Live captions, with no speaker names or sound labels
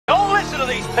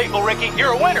these people, Ricky.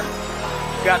 You're a winner.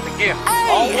 You got the gift.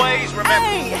 Always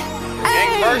remember. You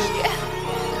ain't first.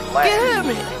 Give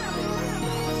me.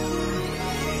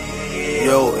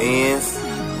 Yo, ends.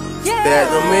 Stack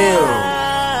them in.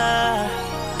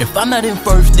 If I'm not in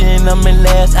first, then I'm in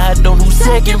last. I don't do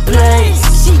second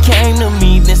place. She came to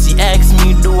me, then she asked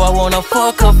me, do I wanna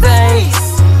fuck her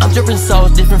face? I'm dripping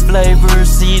sauce, different flavors,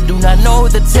 see, do not know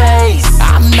the taste.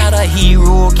 I'm not a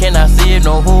hero, can I say it?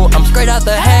 No who? I'm straight out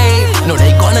the hay. No,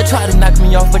 they gonna try to knock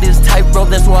me off of this tightrope,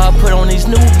 that's why I put on these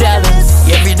New Balance.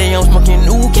 Every day I'm smoking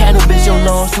new cannabis, your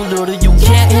lungs too little, you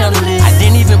can't handle it. I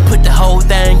didn't even put the whole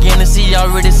thing in, and she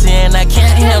already saying I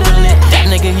can't handle it. That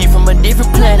nigga, he from a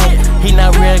different planet, he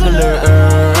not regular.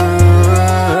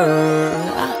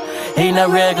 He not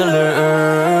regular.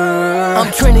 I'm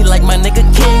trendy like my nigga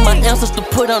King. My ancestors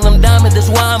put on them diamonds, that's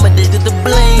why I'm addicted to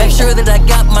bling. Make sure that I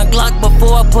got my Glock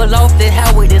before I pull off that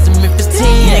highway, that's a Memphis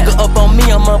 10. Nigga up on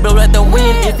me, I'ma blow like the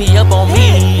wind if he up on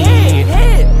me.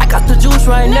 I got the juice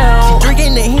right now. She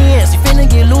drinking the hands, she finna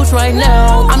get loose right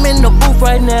now. I'm in the booth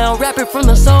right now, rapping from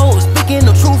the soul, speaking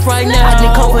the truth right now. I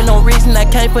didn't come for no reason, I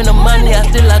came for the money. I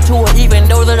still lie to her even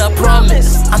though that I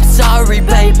promise. I'm sorry,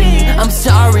 baby, I'm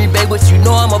sorry, babe, but you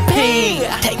know I'm a P.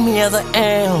 Take me as I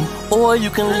am, or you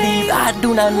can leave, I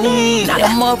do not need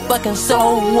that motherfucking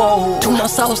soul, whoa. Too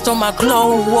much sauce on my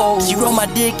clothes, whoa. She roll my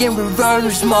dick in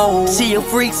reverse mode. She a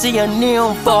freak, she a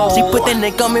nympho. She put that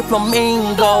nigga on me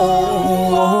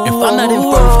flamingo. If I'm not in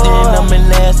first, then I'm in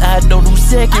last, I don't do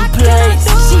second place.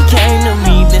 She came to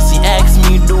me, then she asked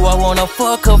me, do I wanna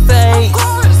fuck her face?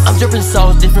 I'm dripping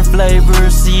sauce, different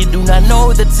flavors, she do not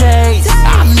know the taste.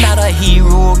 I'm not a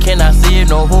hero, can I say it?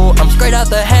 No who? I'm straight out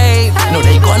the hay. No,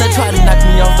 they gonna try to knock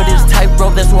me off of this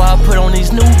tightrope, that's why I put on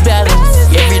these New Balance.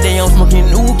 Every day I'm smoking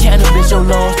new cannabis, your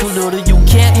lungs too little, you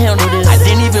can't handle this. I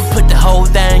didn't even put the whole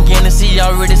thing in, and she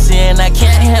already saying I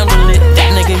can't handle it.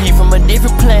 That nigga, he from a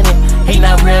different planet, he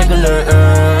not regular.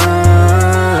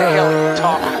 What the hell are you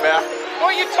talking about? Well,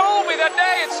 you told me that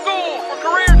day at school for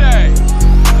career day.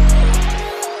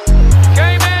 You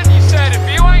came in, you said if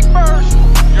you ain't first,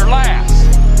 you're last.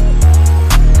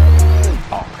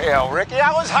 Oh, hell, Ricky,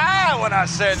 I was high when I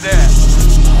said that.